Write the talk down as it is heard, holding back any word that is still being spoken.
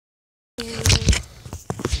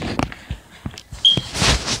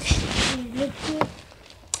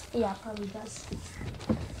Yeah, probably does.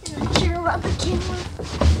 I'm not sure about the camera.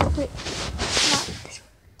 Wait, not this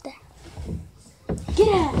one. There. Get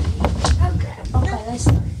out! Okay, let's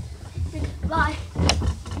start. Bye.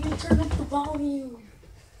 You turn up the volume.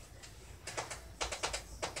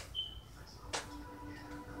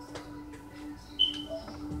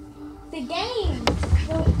 The game!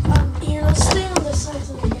 Yeah, let's stay on the side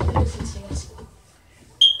so we can listen to us.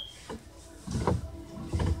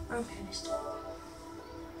 Okay, stop.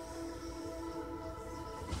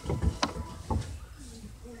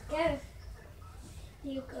 Go.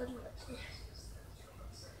 You go to it.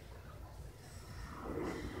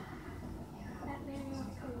 Batman will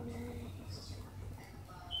come next.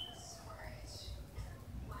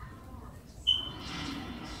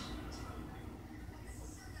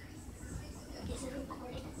 Is it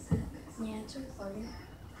recording? Yeah, it's recording.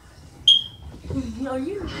 Are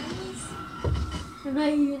you nice? I'm not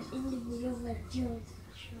even in the video, but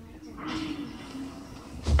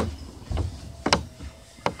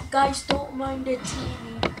guys, don't mind the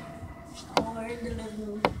TV or in the living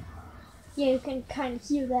room. Yeah, you can kind of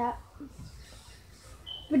hear that.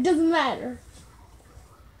 But it doesn't matter.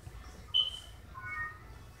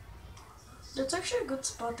 That's actually a good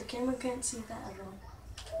spot. The camera can't see that at all.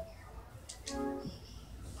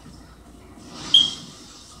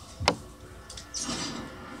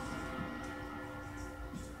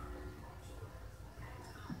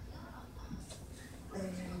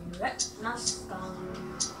 Not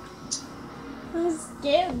gone. I'm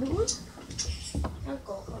scared, dude. I'll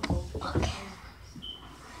go. Okay.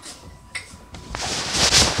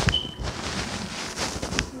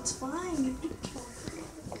 It's fine. You can try.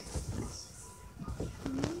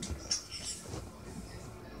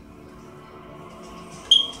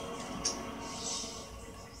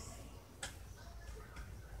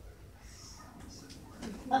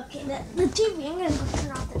 Okay, the TV. I'm gonna go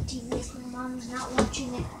turn off the TV if my mom's not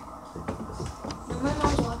watching it. No, my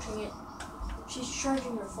mom's watching it. She's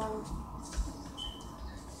charging her phone.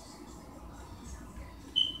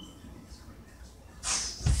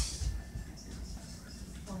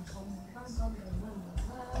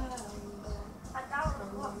 I thought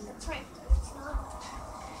it was the prank. It's not.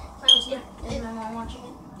 Is my mom watching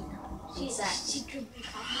it? She's secretly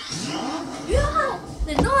copying. Yeah!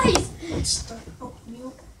 The noise! Oh,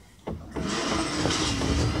 mute.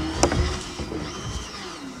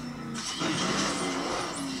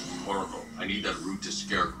 Oracle, I need that route to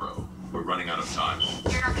Scarecrow. We're running out of time.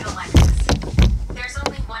 You're not gonna like this. There's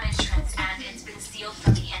only one entrance and it's been sealed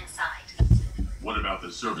from the inside. What about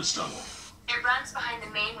the service tunnel? It runs behind the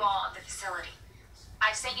main wall of the facility.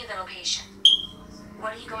 I've sent you the location.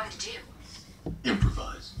 What are you going to do?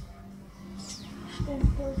 Improvise. Good.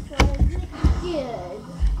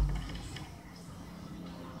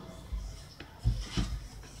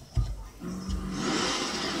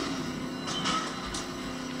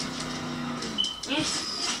 Yes.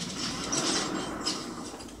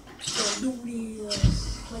 So do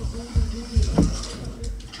this. Like do this.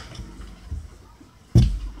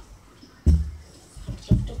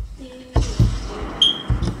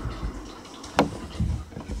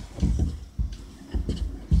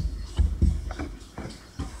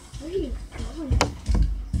 Where are you going?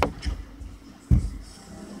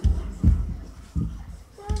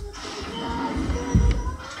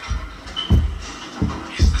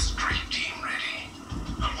 Is the stream team ready?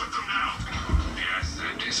 I'm with them now. The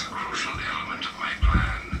asset is a crucial element of my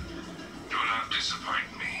plan. Do not disappoint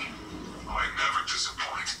me. I never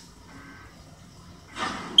disappoint.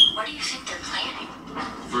 What do you think they're planning?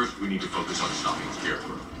 First, we need to focus on stopping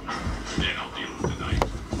Scarecrow. Then I'll deal with the knight.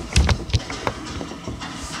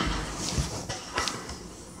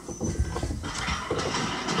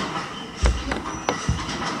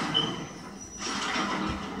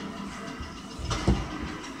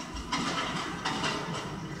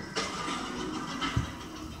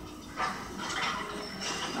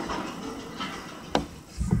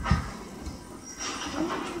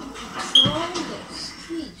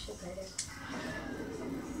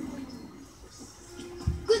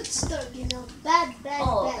 Good start, you know. Bad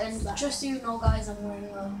And start. just so you know, guys, I'm wearing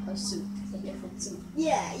a suit, a different suit.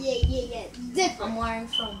 Yeah. Different. I'm wearing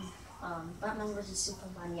from Batman vs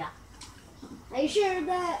Superman. Yeah, Are you sure of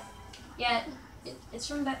that? yeah, it's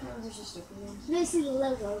from Batman vs Superman. Let me see the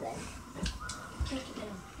logo then. Take it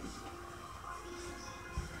down.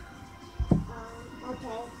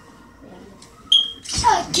 Okay.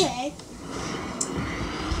 Yeah. Okay.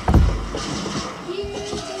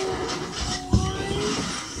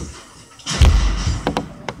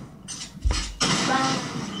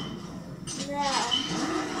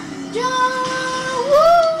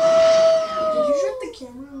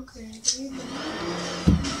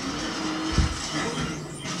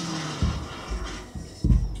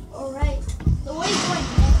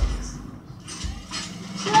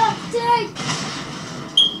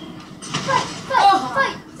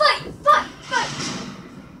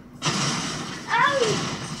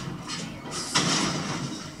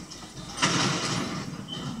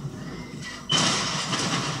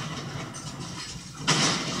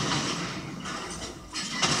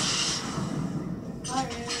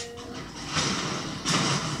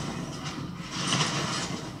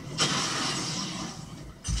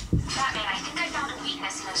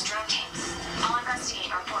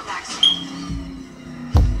 and report back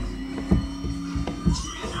soon.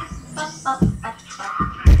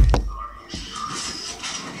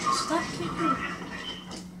 Stop kicking.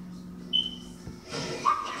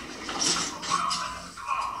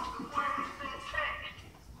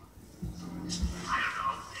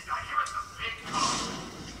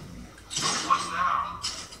 What now?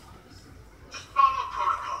 Just follow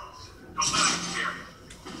protocols. Don't let him scare you.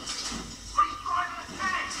 But he's driving a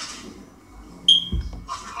tank. A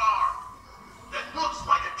car that looks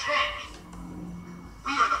like a tank.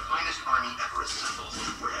 We are the finest army ever assembled,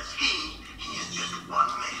 whereas he is just one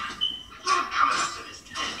man. Let him come at us in his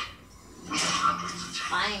tank. We have hundreds of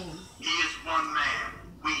tanks. Fine. He is one man.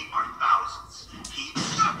 We are thousands.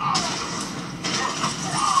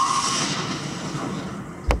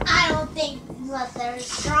 I don't think that they're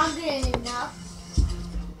stronger enough.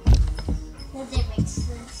 That they make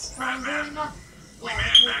sense stronger enough. We made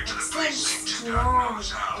it back to the precinct. God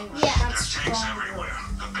knows how. Yeah. There's tanks everywhere.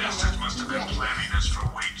 The bastards must have been planning this for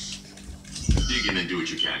weeks. Dig in and do what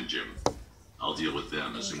you can, Jim. I'll deal with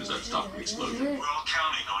them as soon as I've stopped the explosion. We're all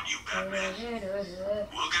counting on you, Batman.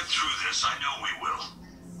 We'll get through this. I know we will.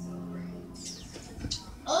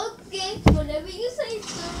 Okay, whatever you say,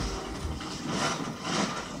 sir.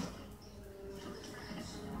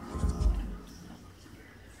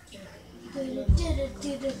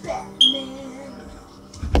 Batman.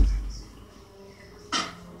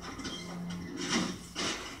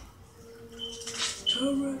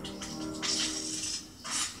 Turret.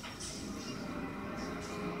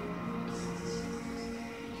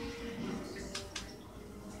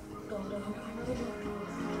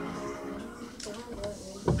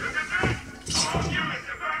 All units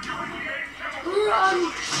evacuate the Run!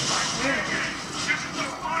 This is the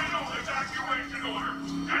final evacuation order.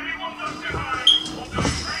 Anyone left behind will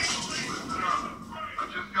die painfully. I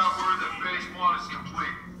just got word that phase 1 is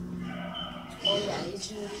complete. Oh yeah, he's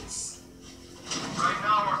doing this. Right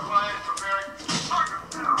now, our client is preparing.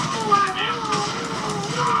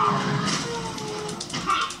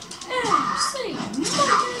 Say,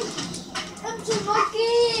 Monkey! MC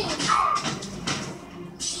Monkey!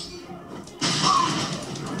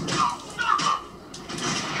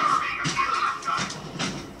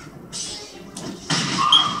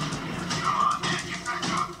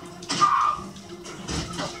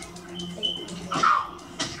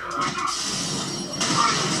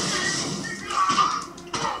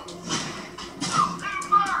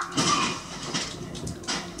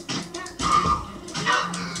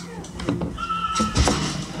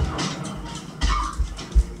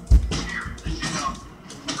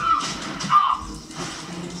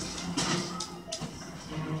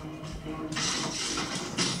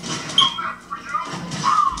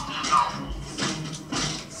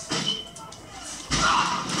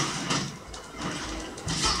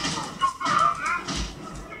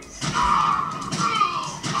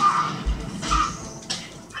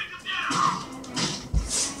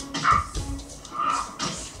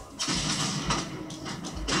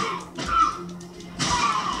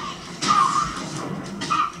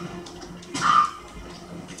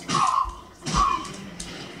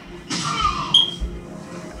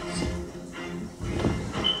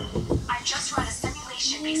 I just run a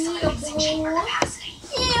simulation based on the mixing chamber capacity.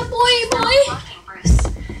 Yeah, boy, It's not boy! working, Bruce.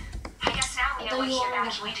 I guess now we know why he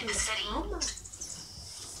evacuated the city.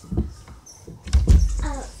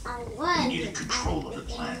 I We won. needed control of the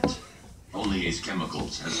plant. Only Ace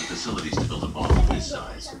Chemicals has the facilities to build a bomb of this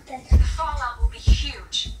size. The fallout will be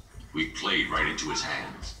huge. We played right into his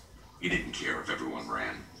hands. He didn't care if everyone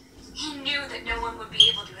ran. He knew that no one would be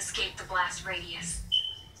able to escape the blast radius.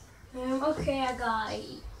 Okay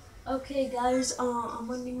guys, I'm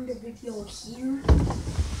ending the video here. I'm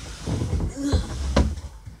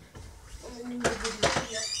ending the video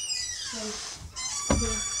here. So,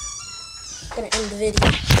 yeah. Gonna end the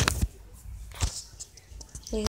video.